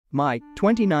My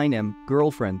 29M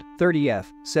girlfriend, 30F,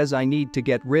 says I need to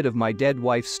get rid of my dead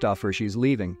wife's stuff or she's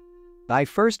leaving. I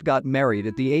first got married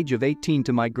at the age of 18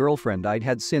 to my girlfriend I'd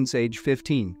had since age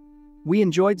 15. We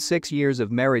enjoyed 6 years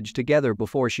of marriage together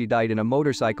before she died in a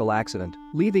motorcycle accident,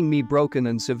 leaving me broken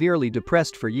and severely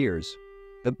depressed for years.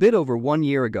 A bit over 1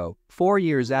 year ago, 4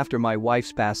 years after my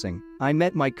wife's passing, I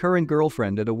met my current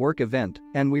girlfriend at a work event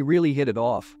and we really hit it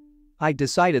off. I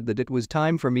decided that it was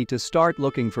time for me to start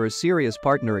looking for a serious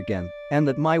partner again and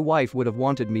that my wife would have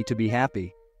wanted me to be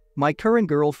happy. My current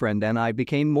girlfriend and I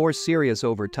became more serious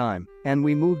over time and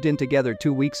we moved in together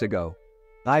 2 weeks ago.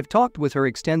 I've talked with her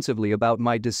extensively about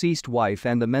my deceased wife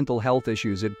and the mental health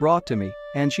issues it brought to me,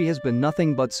 and she has been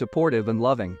nothing but supportive and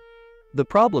loving. The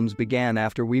problems began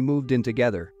after we moved in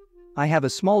together. I have a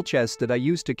small chest that I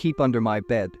used to keep under my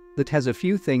bed that has a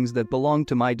few things that belong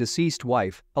to my deceased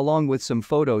wife, along with some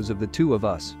photos of the two of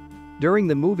us. During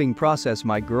the moving process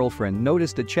my girlfriend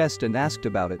noticed the chest and asked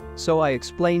about it, so I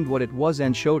explained what it was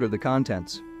and showed her the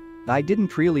contents. I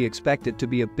didn't really expect it to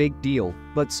be a big deal,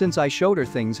 but since I showed her,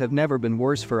 things have never been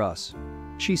worse for us.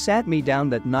 She sat me down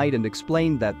that night and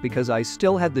explained that because I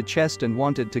still had the chest and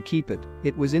wanted to keep it,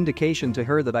 it was indication to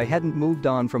her that I hadn't moved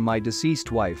on from my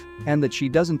deceased wife and that she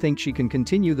doesn't think she can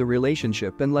continue the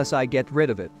relationship unless I get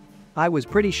rid of it. I was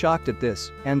pretty shocked at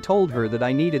this and told her that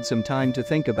I needed some time to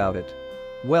think about it.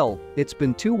 Well, it's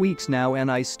been 2 weeks now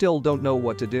and I still don't know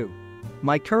what to do.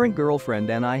 My current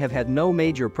girlfriend and I have had no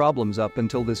major problems up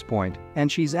until this point,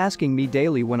 and she's asking me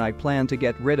daily when I plan to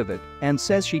get rid of it and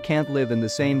says she can't live in the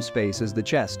same space as the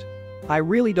chest. I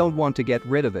really don't want to get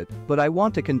rid of it, but I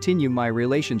want to continue my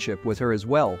relationship with her as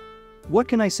well. What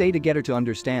can I say to get her to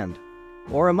understand?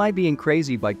 Or am I being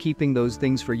crazy by keeping those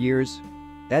things for years?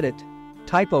 Edit.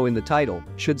 Typo in the title,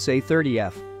 should say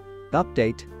 30F.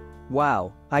 Update.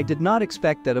 Wow, I did not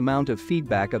expect that amount of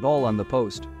feedback at all on the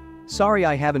post. Sorry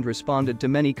I haven't responded to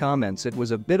many comments, it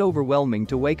was a bit overwhelming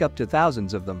to wake up to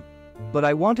thousands of them. But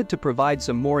I wanted to provide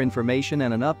some more information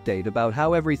and an update about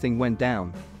how everything went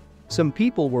down. Some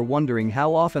people were wondering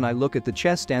how often I look at the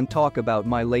chest and talk about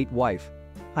my late wife.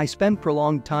 I spend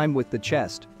prolonged time with the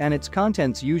chest and its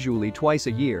contents usually twice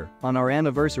a year, on our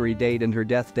anniversary date and her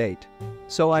death date.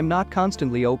 So I'm not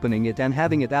constantly opening it and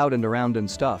having it out and around and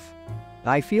stuff.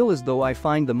 I feel as though I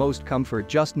find the most comfort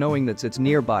just knowing that it's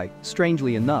nearby,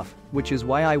 strangely enough, which is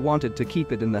why I wanted to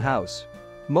keep it in the house.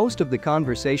 Most of the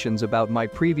conversations about my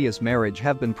previous marriage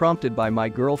have been prompted by my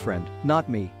girlfriend, not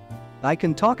me. I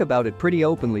can talk about it pretty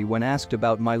openly when asked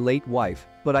about my late wife,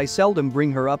 but I seldom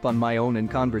bring her up on my own in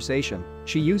conversation.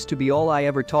 She used to be all I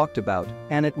ever talked about,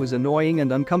 and it was annoying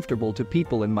and uncomfortable to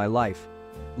people in my life.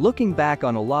 Looking back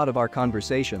on a lot of our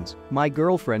conversations, my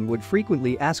girlfriend would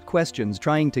frequently ask questions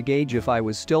trying to gauge if I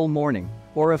was still mourning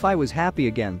or if I was happy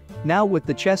again. Now with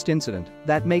the chest incident,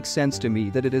 that makes sense to me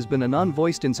that it has been an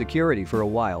unvoiced insecurity for a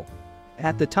while.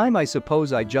 At the time I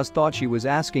suppose I just thought she was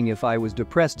asking if I was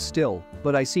depressed still,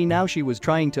 but I see now she was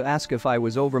trying to ask if I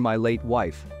was over my late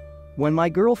wife. When my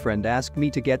girlfriend asked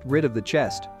me to get rid of the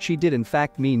chest, she did in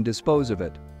fact mean dispose of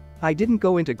it. I didn't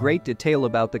go into great detail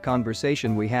about the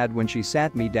conversation we had when she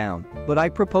sat me down, but I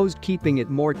proposed keeping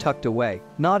it more tucked away,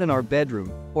 not in our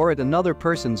bedroom or at another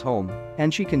person's home,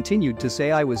 and she continued to say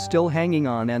I was still hanging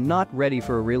on and not ready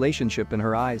for a relationship in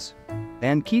her eyes.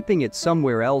 And keeping it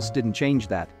somewhere else didn't change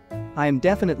that. I am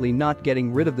definitely not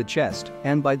getting rid of the chest,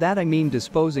 and by that I mean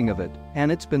disposing of it,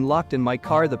 and it's been locked in my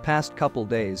car the past couple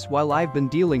days while I've been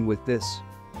dealing with this.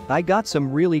 I got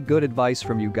some really good advice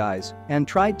from you guys and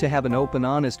tried to have an open,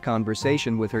 honest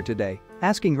conversation with her today,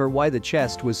 asking her why the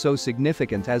chest was so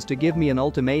significant as to give me an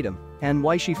ultimatum and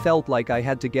why she felt like I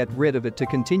had to get rid of it to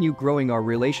continue growing our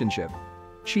relationship.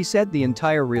 She said the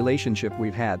entire relationship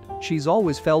we've had, she's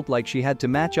always felt like she had to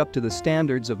match up to the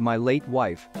standards of my late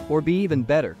wife or be even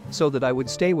better so that I would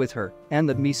stay with her, and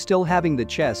that me still having the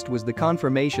chest was the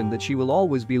confirmation that she will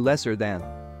always be lesser than.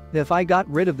 If I got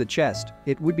rid of the chest,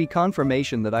 it would be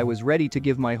confirmation that I was ready to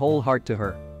give my whole heart to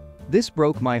her. This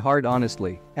broke my heart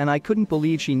honestly, and I couldn't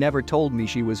believe she never told me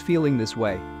she was feeling this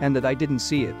way and that I didn't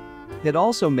see it. It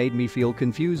also made me feel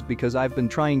confused because I've been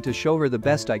trying to show her the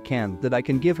best I can that I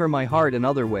can give her my heart in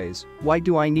other ways. Why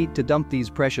do I need to dump these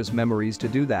precious memories to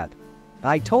do that?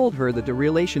 I told her that the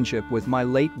relationship with my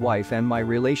late wife and my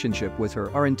relationship with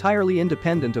her are entirely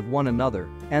independent of one another,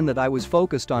 and that I was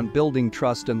focused on building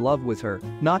trust and love with her,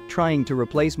 not trying to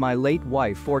replace my late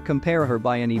wife or compare her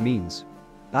by any means.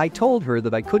 I told her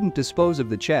that I couldn't dispose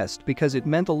of the chest because it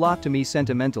meant a lot to me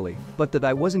sentimentally, but that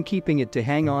I wasn't keeping it to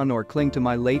hang on or cling to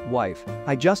my late wife.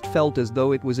 I just felt as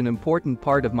though it was an important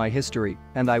part of my history,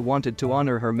 and I wanted to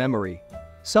honor her memory.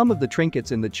 Some of the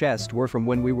trinkets in the chest were from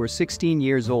when we were 16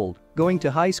 years old, going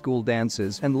to high school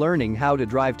dances and learning how to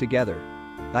drive together.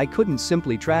 I couldn't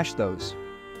simply trash those.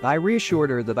 I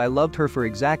reassured her that I loved her for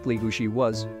exactly who she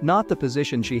was, not the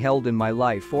position she held in my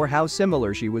life or how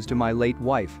similar she was to my late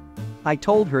wife. I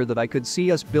told her that I could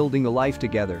see us building a life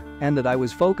together and that I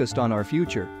was focused on our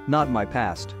future, not my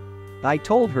past. I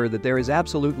told her that there is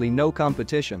absolutely no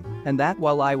competition and that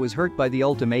while I was hurt by the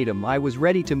ultimatum, I was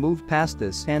ready to move past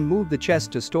this and move the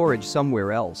chest to storage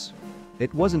somewhere else.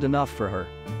 It wasn't enough for her.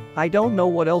 I don't know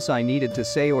what else I needed to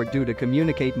say or do to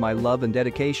communicate my love and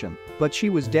dedication, but she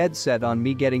was dead set on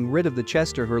me getting rid of the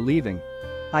chest or her leaving.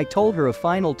 I told her a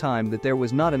final time that there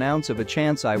was not an ounce of a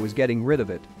chance I was getting rid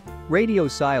of it. Radio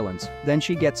silence, then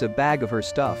she gets a bag of her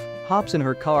stuff, hops in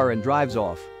her car and drives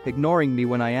off, ignoring me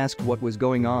when I asked what was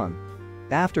going on.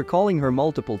 After calling her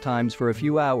multiple times for a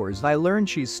few hours, I learned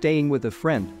she's staying with a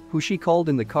friend, who she called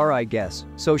in the car I guess,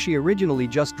 so she originally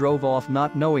just drove off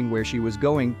not knowing where she was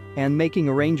going and making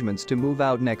arrangements to move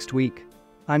out next week.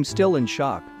 I'm still in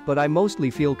shock, but I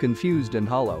mostly feel confused and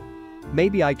hollow.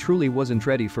 Maybe I truly wasn't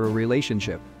ready for a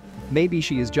relationship. Maybe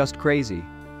she is just crazy.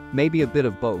 Maybe a bit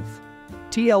of both.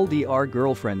 TLDR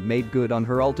girlfriend made good on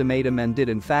her ultimatum and did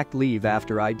in fact leave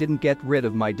after I didn't get rid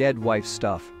of my dead wife's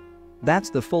stuff.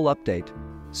 That's the full update.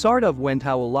 Sort of went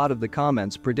how a lot of the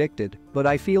comments predicted, but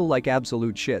I feel like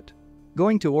absolute shit.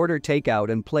 Going to order takeout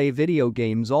and play video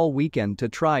games all weekend to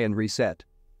try and reset.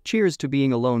 Cheers to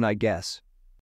being alone, I guess.